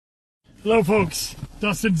Hello folks,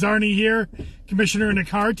 Dustin Zarni here, Commissioner in a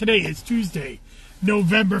car. Today is Tuesday,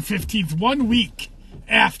 November 15th, 1 week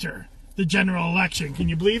after the general election. Can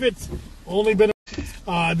you believe it? Only been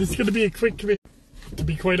this is going to be a quick commission. To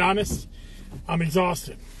be quite honest, I'm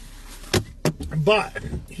exhausted. But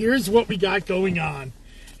here's what we got going on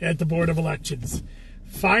at the Board of Elections.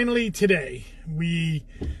 Finally today, we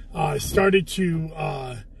started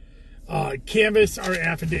to canvass our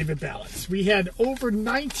affidavit ballots. We had over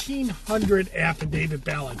 1,900 affidavit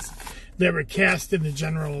ballots that were cast in the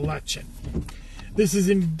general election. This is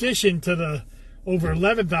in addition to the over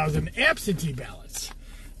 11,000 absentee ballots.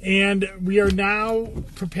 And we are now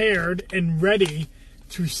prepared and ready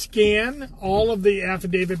to scan all of the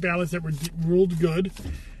affidavit ballots that were ruled good,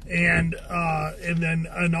 and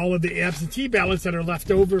all of the absentee ballots that are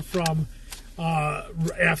left over from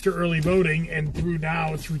after early voting and through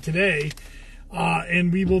today,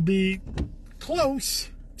 and we will be close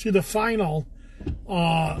to the final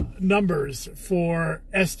numbers for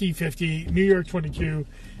SD50, New York 22,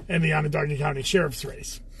 and the Onondaga County Sheriff's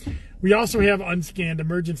race. We also have unscanned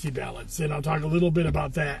emergency ballots, and I'll talk a little bit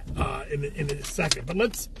about that in a second. But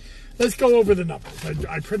let's go over the numbers.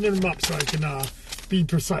 I printed them up so I can be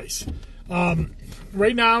precise.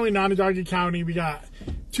 Right now in Onondaga County, we got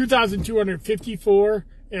 2,254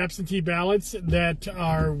 absentee ballots that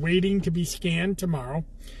are waiting to be scanned tomorrow.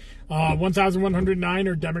 1,109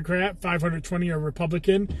 are Democrat, 520 are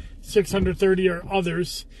Republican, 630 are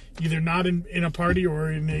others, either not in a party or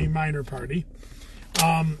in a minor party.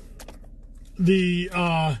 In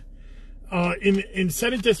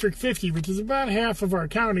Senate District 50, which is about half of our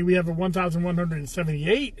county, we have a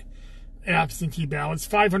 1,178 absentee ballots.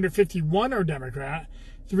 551 are Democrat,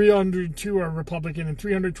 302 are Republican, and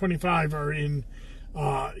 325 are in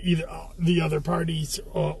either the other parties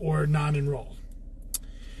or non-enrolled.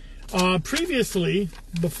 Previously,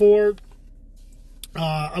 before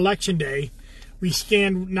Election Day, we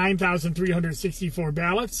scanned 9,364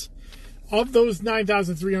 ballots. Of those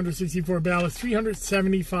 9,364 ballots,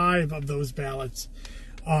 375 of those ballots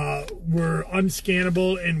were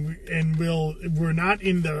unscannable and were not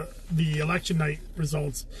in the election night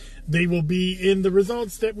results. They will be in the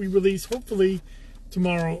results that we release hopefully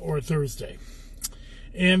tomorrow or Thursday.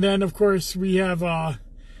 And then, of course, we have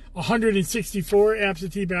 164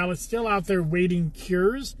 absentee ballots still out there waiting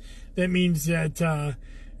cures. That means that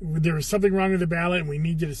there is something wrong with the ballot and we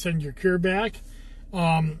need you to send your cure back.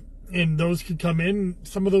 And those could come in.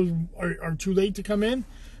 Some of those are too late to come in,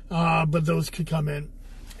 but those could come in.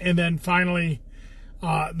 And then finally,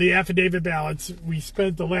 the affidavit ballots, we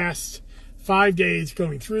spent the last 5 days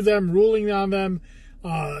going through them, ruling on them,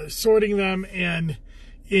 sorting them, and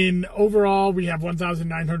in overall, we have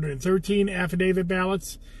 1,913 affidavit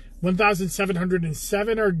ballots.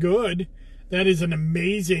 1,707 are good. That is an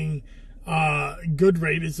amazing good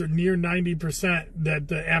rate. It's near 90% that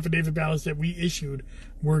the affidavit ballots that we issued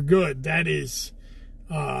were good. That is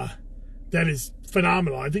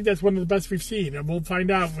phenomenal. I think that's one of the best we've seen, and we'll find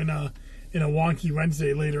out in a wonky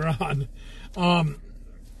Wednesday later on.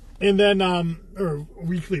 And then or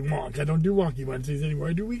weekly wonk. I don't do wonky Wednesdays anymore.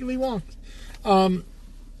 I do weekly wonks.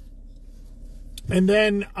 And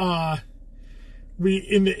then we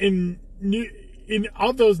in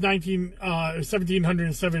of those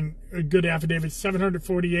 1,707 good affidavits,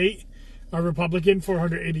 748 are Republican,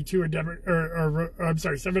 482 are I'm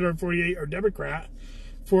sorry, 748 are Democrat,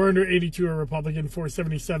 482 are Republican,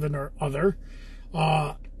 477 are other,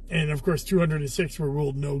 and of course 206 were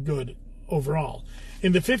ruled no good overall.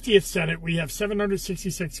 In the 50th Senate, we have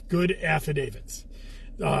 766 good affidavits.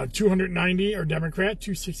 290 are Democrat,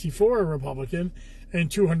 264 are Republican,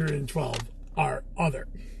 and 212 are other.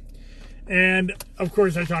 And, of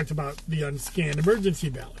course, I talked about the unscanned emergency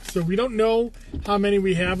ballots. So we don't know how many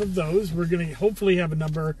we have of those. We're going to hopefully have a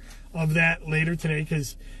number of that later today,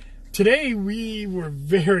 because today we were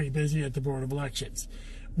very busy at the Board of Elections.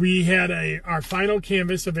 We had our final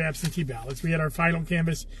canvass of absentee ballots. We had our final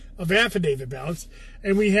canvass of affidavit ballots.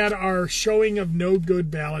 And we had our showing of no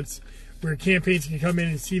good ballots, where campaigns can come in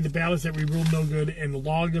and see the ballots that we ruled no good and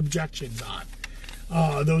log objections on.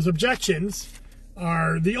 Those objections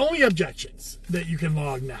are the only objections that you can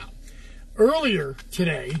log now. Earlier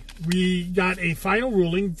today, we got a final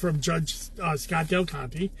ruling from Judge Scott Del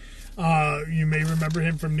Conte. You may remember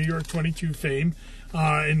him from New York 22 fame.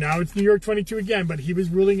 And now it's New York 22 again, but he was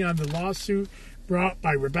ruling on the lawsuit brought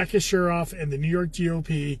by Rebecca Shuroff and the New York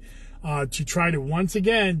GOP to try to once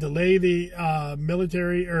again delay the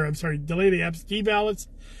delay the absentee ballots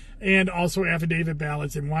and also affidavit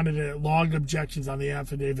ballots, and wanted to log objections on the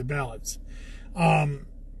affidavit ballots.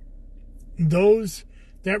 Those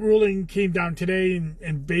That ruling came down today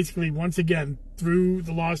and basically once again threw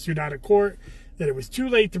the lawsuit out of court, that it was too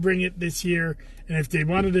late to bring it this year, and if they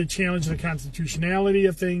wanted to challenge the constitutionality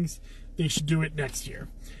of things, they should do it next year,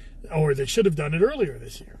 or they should have done it earlier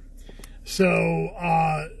this year. So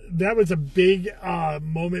that was a big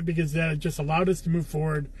moment because that just allowed us to move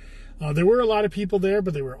forward. There were a lot of people there,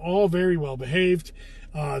 but they were all very well behaved.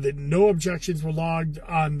 That no objections were logged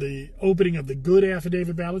on the opening of the good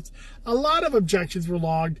affidavit ballots. A lot of objections were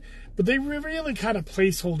logged, but they were really kind of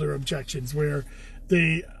placeholder objections where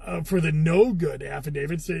they, for the no good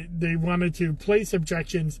affidavits, they wanted to place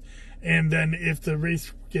objections, and then if the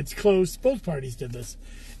race gets close, both parties did this.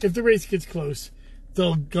 If the race gets close,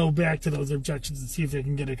 they'll go back to those objections and see if they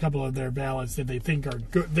can get a couple of their ballots that they think are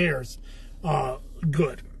good, theirs,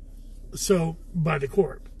 good. So, by the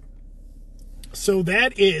court. So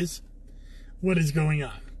that is what is going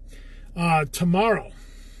on. Tomorrow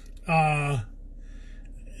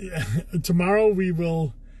we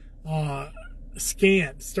will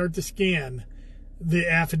start to scan the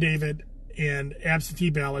affidavit and absentee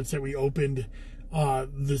ballots that we opened.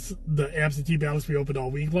 The absentee ballots we opened all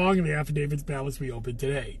week long, and the affidavits ballots we opened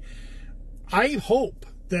today. I hope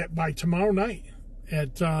that by tomorrow night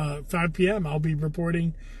at 5 p.m. I'll be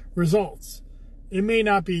reporting results. It may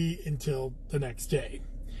not be until the next day.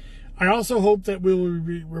 I also hope that we'll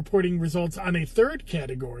be reporting results on a third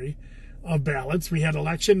category of ballots. We had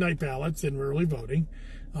election night ballots and early voting.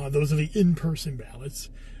 Those are the in-person ballots.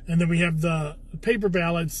 And then we have the paper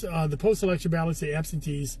ballots, the post-election ballots, the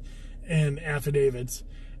absentees, and affidavits.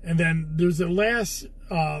 And then there's a last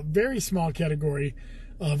very small category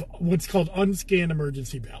of what's called unscanned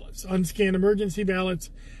emergency ballots. Unscanned emergency ballots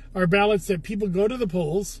are ballots that people go to the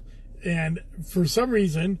polls, and for some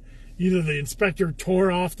reason, either the inspector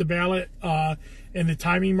tore off the ballot and the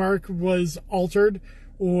timing mark was altered,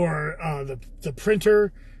 or the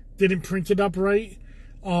printer didn't print it up right.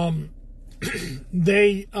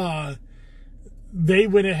 They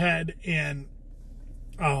went ahead and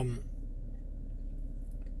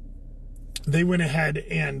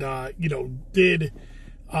did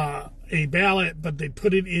a ballot, but they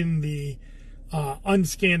put it in the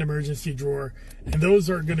unscanned emergency drawer, and those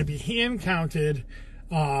are going to be hand counted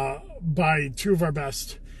by two of our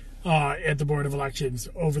best at the Board of Elections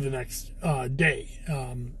over the next day.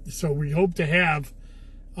 So we hope to have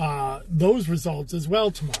those results as well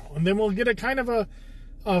tomorrow, and then we'll get a kind of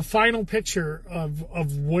a final picture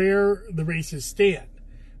of where the races stand,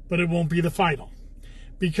 but it won't be the final,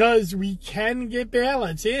 because we can get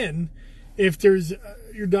ballots in if there's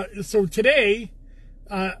so today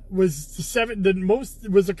was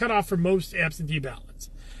the cutoff for most absentee ballots.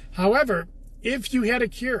 However, if you had a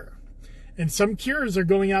cure, and some cures are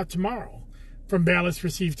going out tomorrow from ballots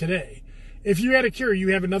received today, if you had a cure, you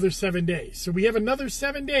have another 7 days. So we have another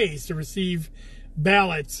 7 days to receive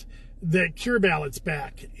ballots, that cure ballots,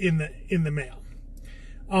 back in the mail.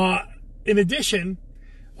 In addition,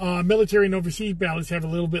 military and overseas ballots have a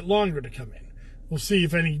little bit longer to come in. We'll see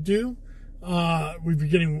if any do. We've been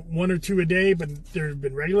getting 1 or 2 a day, but there have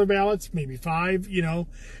been regular ballots, maybe 5,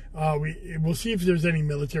 we'll see if there's any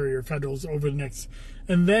military or federals over the next,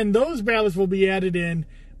 and then those ballots will be added in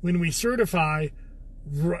when we certify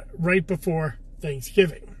right before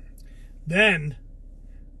Thanksgiving. Then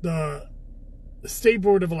the State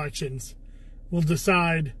Board of Elections will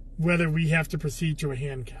decide whether we have to proceed to a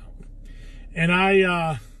hand count. And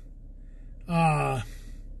I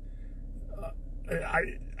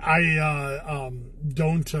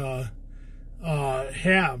don't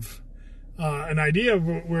have an idea of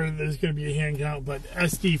where there's going to be a hand count, but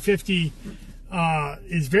SD50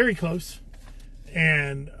 is very close,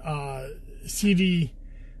 and CD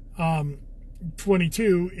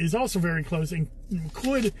 22 is also very close, and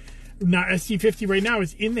could now SD50 right now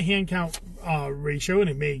is in the hand count ratio, and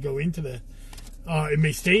it may go into the it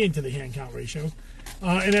may stay into the hand count ratio,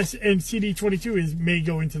 and CD 22 may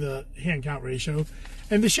go into the hand count ratio,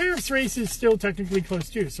 and the sheriff's race is still technically close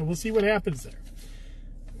too. So we'll see what happens there.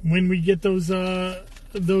 When we get those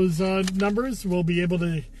numbers, we'll be able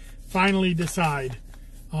to finally decide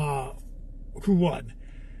who won.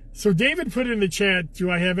 So David put in the chat,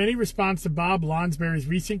 do I have any response to Bob Lonsberry's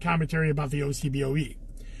recent commentary about the OCBOE?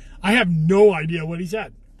 I have no idea what he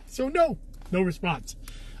said. So no response.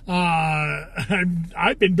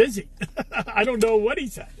 I've been busy. I don't know what he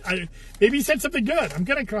said. Maybe he said something good. I'm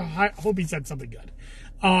going to hope he said something good.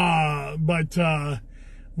 But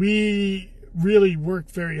we really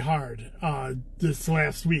worked very hard this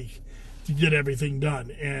last week to get everything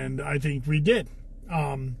done, and I think we did.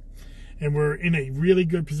 And we're in a really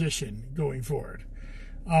good position going forward.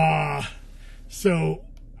 So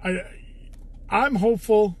I'm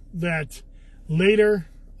hopeful that later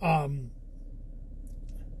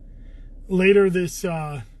this,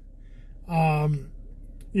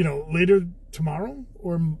 later tomorrow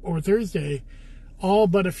or Thursday, all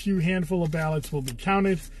but a few handful of ballots will be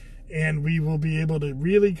counted, and we will be able to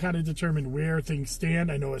really kind of determine where things stand.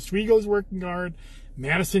 I know Oswego's working hard,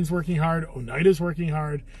 Madison's working hard, Oneida's working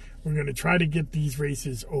hard. We're going to try to get these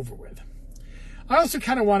races over with. I also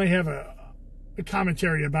kind of want to have a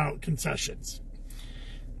commentary about concessions.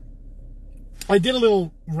 I did a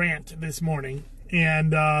little rant this morning,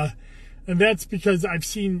 and that's because I've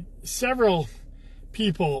seen several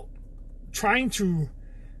people trying to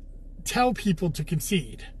tell people to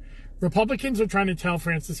concede. Republicans are trying to tell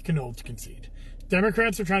Francis Canoe to concede.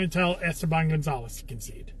 Democrats are trying to tell Esteban Gonzalez to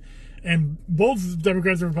concede. And both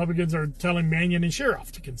Democrats and Republicans are telling Mannion and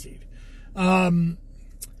Sheriff to concede. When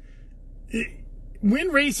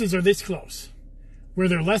races are this close, where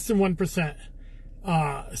they're less than 1%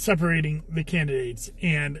 separating the candidates,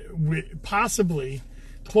 and possibly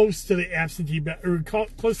close to the absentee or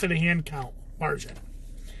close to the hand count margin,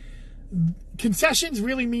 concessions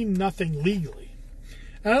really mean nothing legally.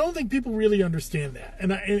 And I don't think people really understand that.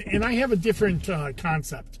 And I have a different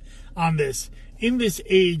concept on this in this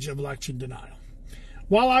age of election denial.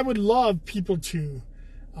 While I would love people to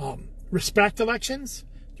respect elections,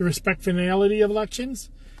 to respect finality of elections,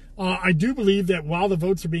 I do believe that while the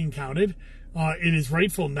votes are being counted, it is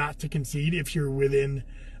rightful not to concede if you're within,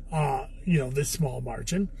 this small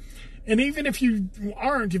margin. And even if you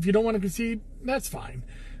aren't, if you don't want to concede, that's fine,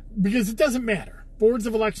 because it doesn't matter. Boards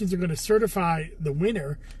of elections are going to certify the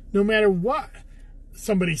winner no matter what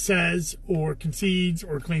somebody says or concedes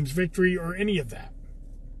or claims victory or any of that.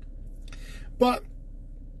 But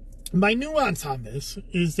my nuance on this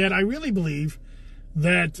is that I really believe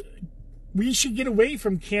that we should get away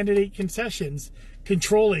from candidate concessions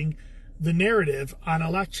controlling the narrative on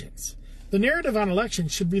elections. The narrative on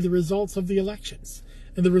elections should be the results of the elections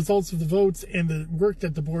and the results of the votes and the work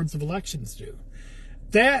that the boards of elections do.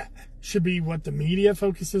 That should be what the media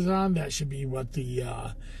focuses on. That should be what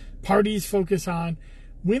the parties focus on.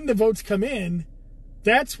 When the votes come in,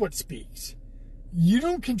 that's what speaks. You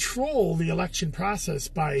don't control the election process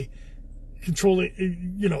by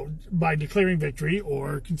by declaring victory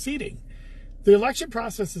or conceding. The election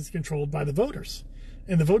process is controlled by the voters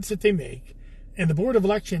and the votes that they make, and the Board of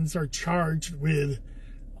Elections are charged with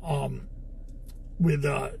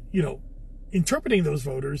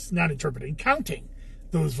counting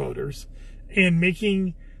those voters and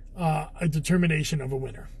making a determination of a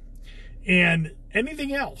winner. And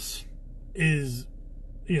anything else is,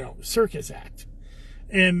 circus act.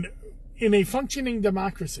 And in a functioning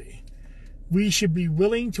democracy, we should be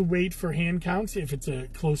willing to wait for hand counts if it's a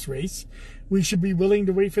close race. We should be willing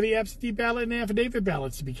to wait for the absentee ballot and affidavit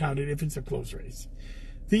ballots to be counted if it's a close race.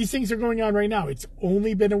 These things are going on right now. It's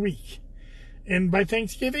only been a week. And by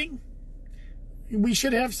Thanksgiving, we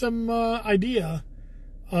should have some idea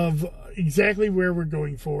of exactly where we're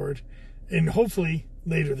going forward, and hopefully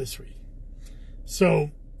later this week.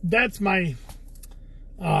 So that's my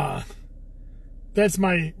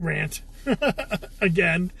rant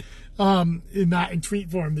again, not in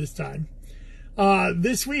tweet form this time.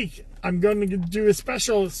 This week I'm going to do a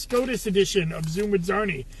special SCOTUS edition of Zoom with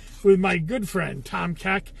Zarni with my good friend Tom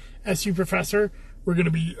Keck, SU professor. We're going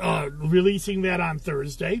to be releasing that on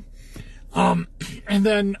Thursday, and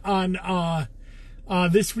then on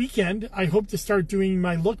this weekend, I hope to start doing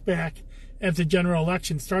my look back at the general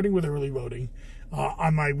election, starting with early voting,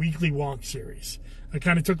 on my weekly wonk series. I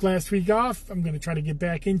kind of took last week off. I'm going to try to get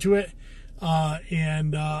back into it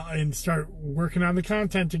and start working on the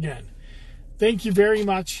content again. Thank you very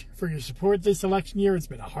much for your support this election year. It's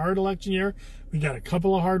been a hard election year. We got a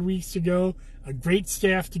couple of hard weeks to go, a great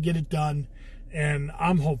staff to get it done, and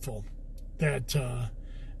I'm hopeful that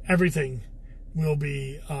everything will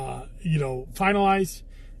be, finalized,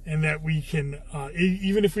 and that we can,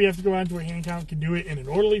 even if we have to go on to a hand count, can do it in an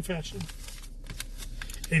orderly fashion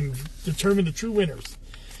and determine the true winners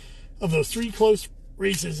of those 3 close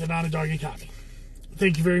races in Onondaga County.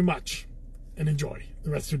 Thank you very much, and enjoy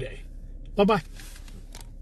the rest of your day. Bye-bye.